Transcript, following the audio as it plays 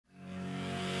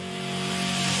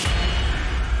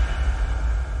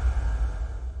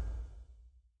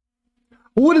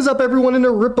What is up, everyone in the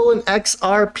Ripple and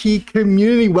XRP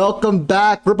community? Welcome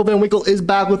back. Ripple Van Winkle is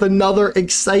back with another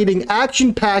exciting,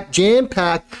 action-packed,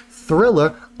 jam-packed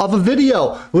thriller of a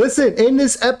video. Listen, in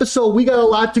this episode, we got a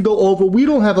lot to go over. We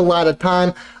don't have a lot of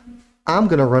time. I'm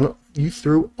going to run you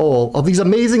through all of these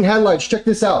amazing headlines. Check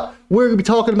this out. We're going to be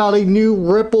talking about a new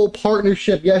Ripple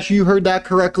partnership. Yes, you heard that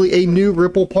correctly, a new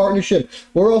Ripple partnership.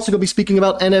 We're also going to be speaking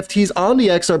about NFTs on the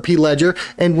XRP ledger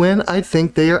and when I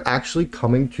think they are actually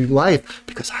coming to life,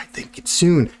 because I think it's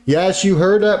soon. Yes, you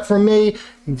heard that from me.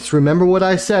 Just remember what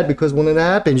I said, because when it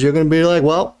happens, you're going to be like,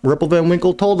 well, Ripple Van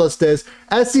Winkle told us this.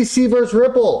 SEC versus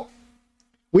Ripple.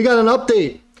 We got an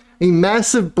update. A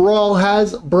massive brawl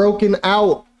has broken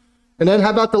out. And then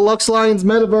how about the Lux Lions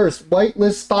metaverse?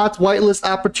 Whitelist spots, whitelist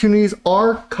opportunities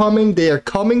are coming. They are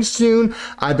coming soon.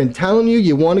 I've been telling you,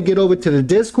 you want to get over to the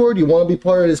Discord. You want to be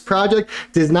part of this project.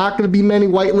 There's not going to be many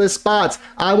whitelist spots.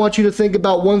 I want you to think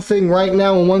about one thing right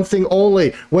now and one thing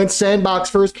only. When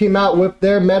Sandbox first came out with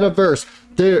their metaverse,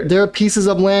 their pieces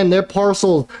of land, their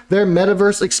parcels, their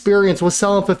metaverse experience was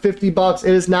selling for $50.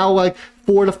 It is now like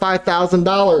 $4,000 to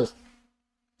 $5,000.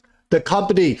 The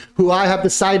company who I have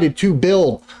decided to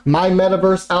build my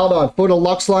metaverse out on for the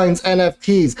Lux Lions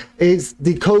NFTs is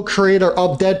the co-creator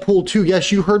of Deadpool 2.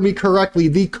 Yes, you heard me correctly.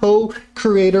 The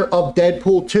co-creator of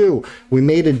Deadpool 2. We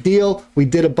made a deal. We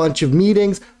did a bunch of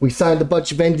meetings. We signed a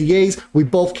bunch of NDAs. We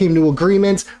both came to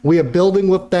agreements. We are building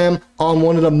with them on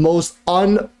one of the most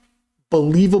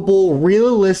unbelievable,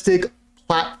 realistic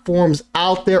platforms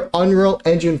out there. Unreal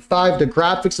Engine 5, the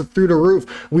graphics are through the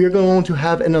roof. We are going to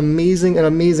have an amazing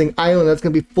island that's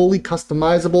going to be fully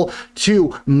customizable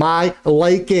to my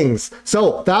likings.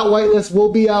 So that whitelist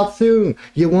will be out soon.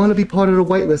 You want to be part of the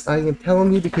whitelist, I am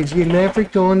telling you, because you're never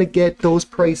going to get those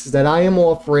prices that I am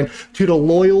offering to the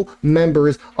loyal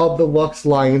members of the Lux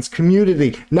Lions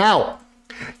community. Now,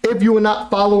 if you are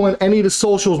not following any of the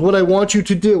socials, what I want you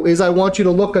to do is I want you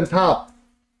to look on top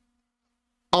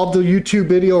of the YouTube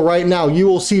video right now. You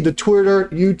will see the Twitter,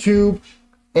 YouTube,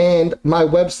 and my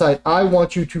website. I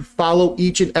want you to follow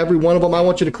each and every one of them. I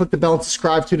want you to click the bell and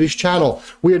subscribe to this channel.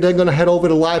 We are then going to head over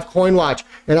to Live Coin Watch.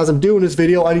 And as I'm doing this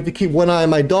video, I need to keep one eye on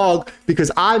my dog,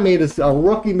 because I made a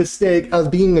rookie mistake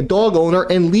of being a dog owner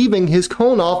and leaving his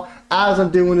cone off as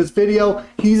I'm doing this video.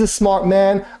 He's a smart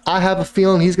man. I have a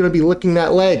feeling he's going to be licking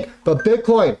that leg. But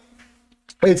Bitcoin,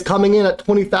 it's coming in at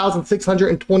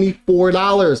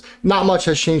 $20,624. Not much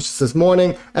has changed since this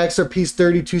morning. XRP's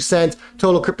 32 cents.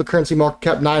 Total cryptocurrency market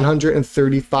cap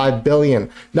 $935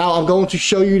 billion. Now I'm going to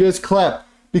show you this clip,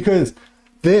 because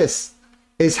this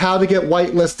is how to get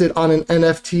whitelisted on an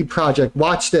NFT project.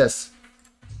 Watch this.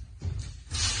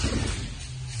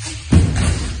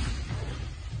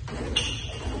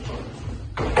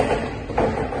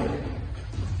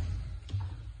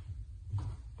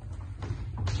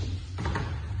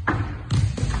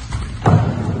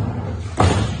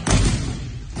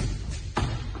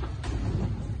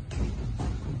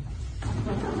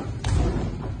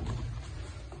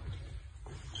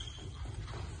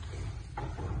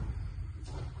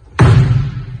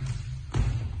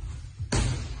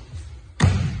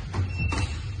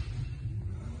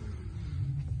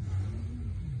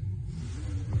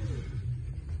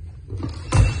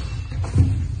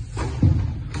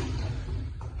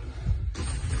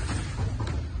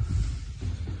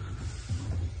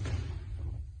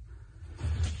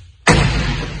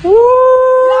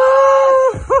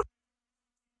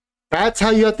 That's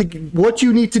how you have to, what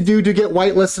you need to do to get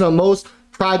whitelisted on most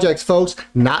projects, folks.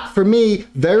 Not for me.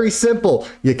 Very simple.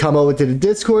 You come over to the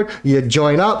Discord, you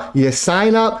join up, you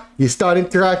sign up, you start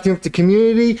interacting with the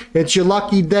community. It's your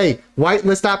lucky day.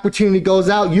 Whitelist opportunity goes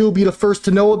out. You'll be the first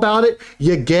to know about it.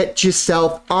 You get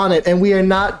yourself on it. And we are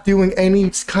not doing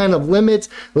any kind of limits.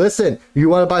 Listen, you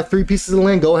want to buy 3 pieces of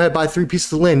land? Go ahead, buy 3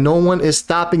 pieces of land. No one is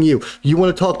stopping you. You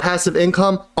want to talk passive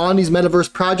income on these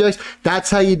metaverse projects? That's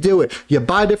how you do it. You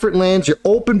buy different lands. You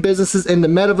open businesses in the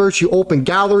metaverse. You open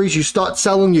galleries. You start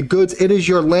selling your goods. It is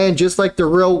your land, just like the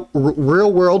real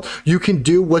world. You can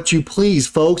do what you please,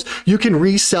 folks. You can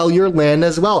resell your land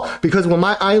as well, because when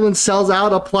my island sells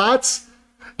out of plots,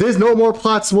 there's no more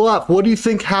plots left. What do you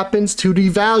think happens to the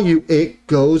value? It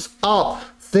goes up.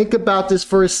 Think about this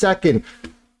for a second.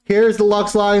 Here's the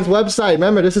Lux Lions website.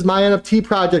 Remember, this is my NFT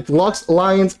project,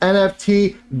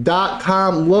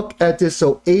 luxlionsnft.com. Look at this.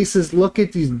 So Aces, look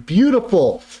at these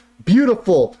beautiful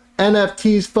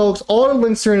NFTs, folks. All the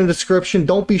links are in the description.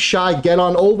 Don't be shy. Get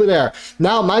on over there.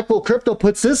 Now, Michael Crypto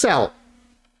puts this out.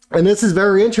 And this is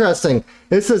very interesting.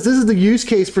 It says this is the use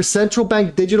case for central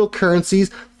bank digital currencies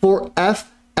for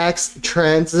X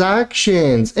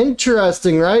transactions.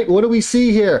 Interesting, right? What do we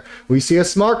see here? We see a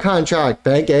smart contract,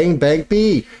 bank A and bank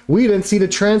B. We didn't see the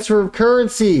transfer of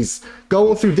currencies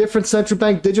going through different central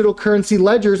bank digital currency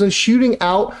ledgers and shooting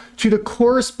out to the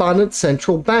correspondent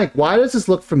central bank. Why does this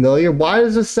look familiar? Why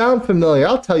does this sound familiar?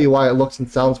 I'll tell you why it looks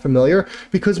and sounds familiar.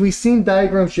 Because we've seen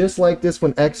diagrams just like this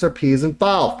when XRP is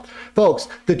involved. Folks,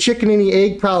 the chicken and the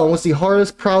egg problem was the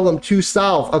hardest problem to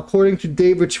solve, according to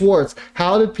David Schwartz.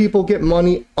 How did people get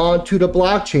money onto the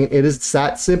blockchain? It is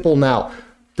that simple now.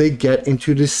 They get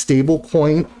into the stable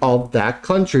coin of that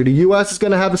country. The US is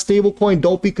going to have a stable coin.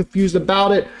 Don't be confused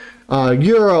about it.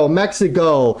 Euro,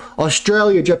 Mexico,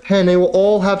 Australia, Japan, they will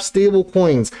all have stable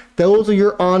coins. Those are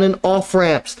your on and off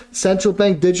ramps. Central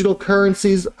bank digital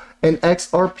currencies and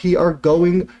XRP are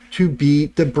going to be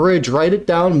the bridge. Write it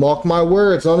down, mark my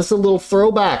words. Now this is a little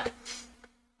throwback.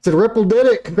 Said Ripple did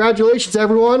it. Congratulations,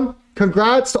 everyone.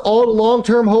 Congrats to all the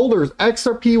long-term holders.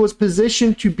 XRP was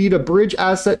positioned to be the bridge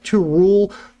asset to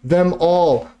rule them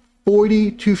all.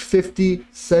 40 to 50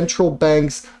 central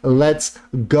banks. Let's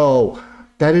go.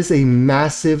 That is a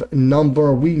massive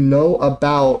number. We know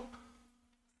about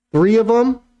 3 of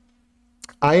them.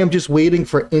 I am just waiting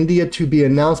for India to be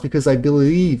announced because I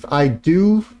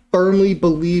do firmly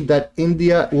believe that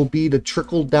India will be the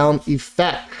trickle-down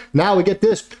effect. Now we get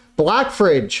this.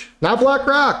 BlackFridge, not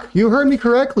BlackRock. You heard me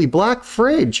correctly.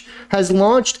 BlackFridge has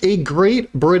launched a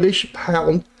Great British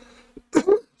Pound,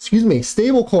 excuse me,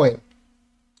 stablecoin.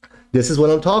 This is what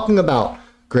I'm talking about.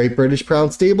 Great British Pound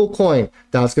stablecoin.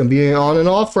 That's going to be an on and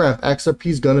off ramp. XRP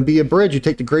is going to be a bridge. You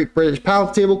take the Great British Pound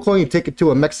stablecoin, you take it to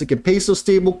a Mexican peso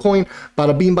stablecoin.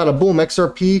 Bada beam, bada boom.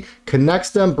 XRP connects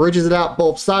them, bridges it out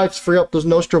both sides, free up those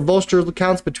Nostra Vostra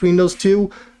accounts between those two.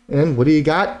 And what do you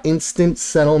got? Instant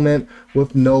settlement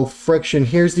with no friction.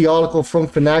 Here's the article from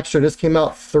Finaxtra. This came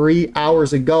out 3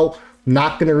 hours ago.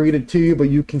 Not going to read it to you, but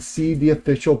you can see the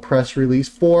official press release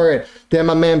for it. Then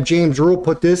my man James Rule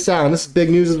put this out, and this is big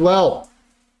news as well.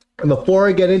 And before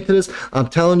I get into this, I'm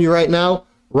telling you right now,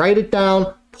 write it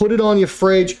down, put it on your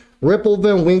fridge. Ripple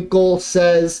Van Winkle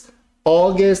says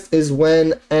August is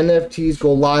when NFTs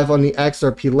go live on the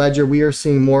XRP ledger. We are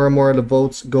seeing more and more of the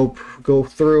votes go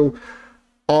through.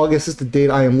 August is the date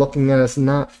I am looking at. It's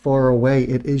not far away.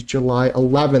 It is July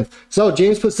 11th. So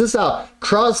James puts this out.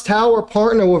 Cross Tower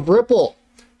partner with Ripple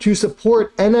to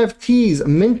support NFTs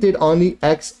minted on the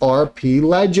XRP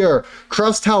ledger.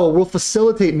 Cross Tower will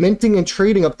facilitate minting and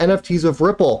trading of NFTs with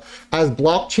Ripple as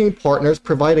blockchain partners,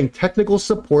 providing technical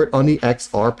support on the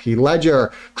XRP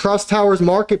ledger. Cross Tower's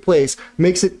marketplace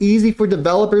makes it easy for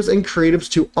developers and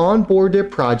creatives to onboard their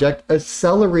project,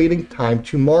 accelerating time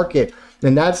to market.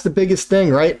 And that's the biggest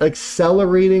thing, right?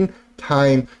 Accelerating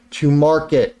time to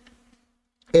market.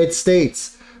 It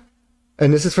states,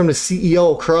 and this is from the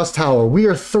CEO of Cross Tower, we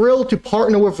are thrilled to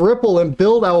partner with Ripple and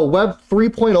build our Web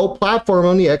 3.0 platform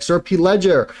on the XRP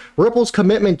ledger. Ripple's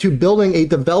commitment to building a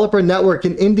developer network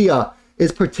in India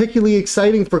is particularly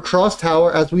exciting for Cross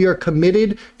Tower as we are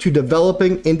committed to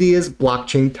developing India's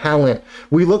blockchain talent.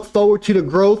 We look forward to the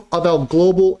growth of our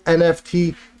global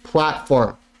NFT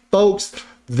platform. Folks,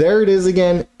 there it is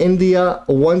again, India.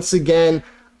 Once again,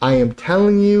 I am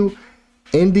telling you,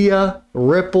 India,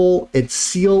 Ripple, it's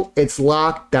sealed, it's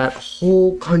locked. That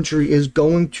whole country is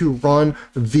going to run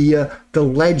via the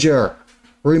ledger.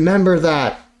 Remember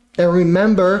that. And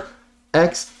remember,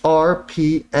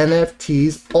 XRP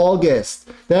NFTs August.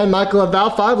 Then Michael at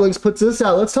Val5Links puts this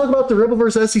out. Let's talk about the Ripple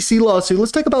versus SEC lawsuit.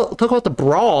 Let's talk about the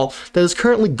brawl that is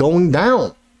currently going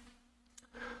down.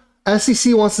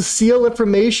 SEC wants to seal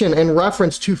information in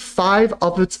reference to 5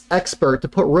 of its experts to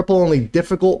put Ripple in a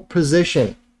difficult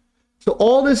position. So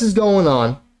all this is going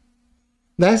on.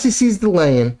 The SEC is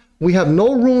delaying. We have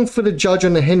no ruling for the judge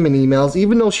on the Hinman emails,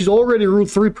 even though she's already ruled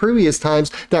 3 previous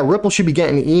times that Ripple should be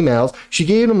getting the emails. She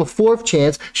gave them a 4th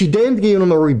chance. She then gave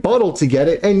them a rebuttal to get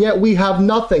it, and yet we have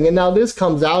nothing. And now this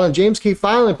comes out, and James K.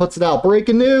 finally puts it out.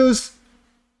 Breaking news.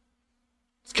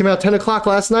 This came out 10 o'clock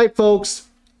last night, folks.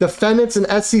 Defendants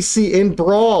and SEC in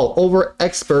brawl over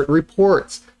expert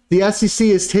reports. The SEC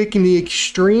is taking the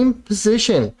extreme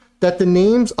position that the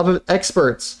names of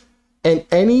experts and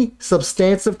any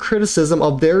substantive criticism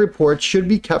of their reports should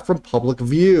be kept from public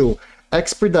view.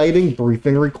 Expediting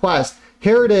briefing request.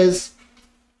 Here it is.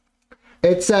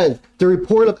 It says, the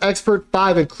report of Expert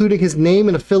 5, including his name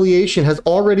and affiliation, has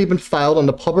already been filed on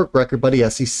the public record by the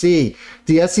SEC.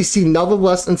 The SEC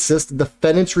nevertheless insists the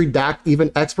defendants redact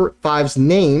even Expert 5's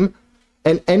name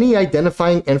and any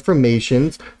identifying information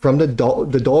from the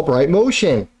Dalbright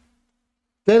motion.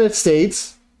 Then it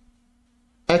states,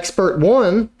 Expert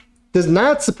 1 does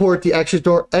not support the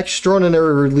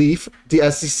extraordinary relief the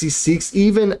SEC seeks,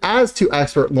 even as to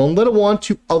expert loan, let alone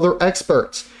to other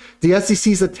experts. The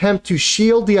SEC's attempt to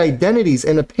shield the identities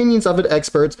and opinions of its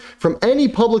experts from any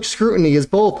public scrutiny is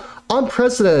both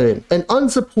unprecedented and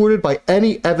unsupported by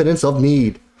any evidence of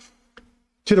need.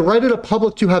 To the right of the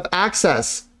public to have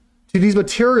access to these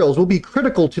materials will be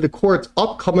critical to the court's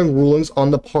upcoming rulings on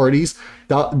the parties'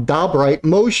 Dalbright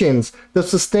motions. The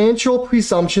substantial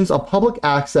presumptions of public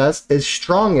access is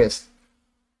strongest,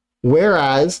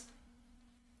 whereas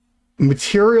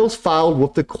materials filed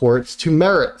with the courts to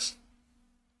merits.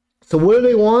 So what do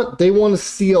they want? They want to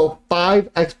seal 5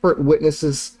 expert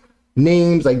witnesses'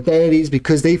 names, identities,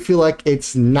 because they feel like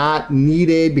it's not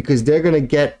needed, because they're going to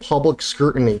get public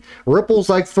scrutiny. Ripple's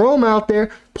like, throw them out there,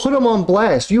 put them on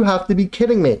blast. You have to be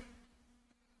kidding me.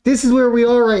 This is where we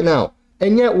are right now.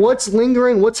 And yet what's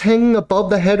lingering, what's hanging above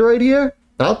the head right here?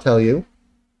 I'll tell you.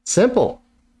 Simple.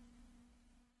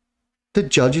 The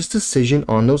judge's decision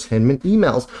on those Hinman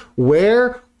emails.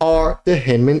 Where are the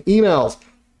Hinman emails?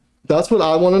 That's what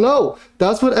I want to know.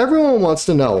 That's what everyone wants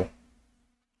to know.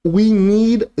 We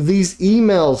need these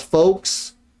emails,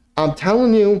 folks. I'm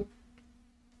telling you,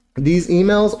 these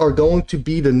emails are going to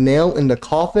be the nail in the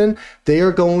coffin. They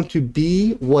are going to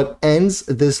be what ends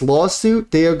this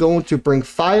lawsuit. They are going to bring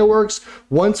fireworks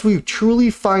once we truly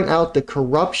find out the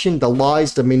corruption, the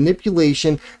lies, the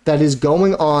manipulation that is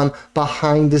going on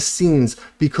behind the scenes,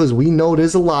 because we know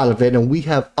there's a lot of it and we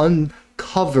have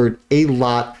uncovered a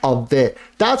lot of it.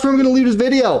 That's where I'm going to leave this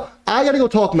video. I got to go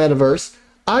talk metaverse.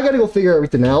 I gotta go figure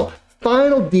everything out.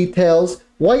 Final details,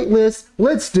 whitelist,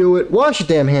 let's do it. Wash your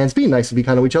damn hands, be nice and be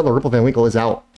kind to each other. Ripple Van Winkle is out.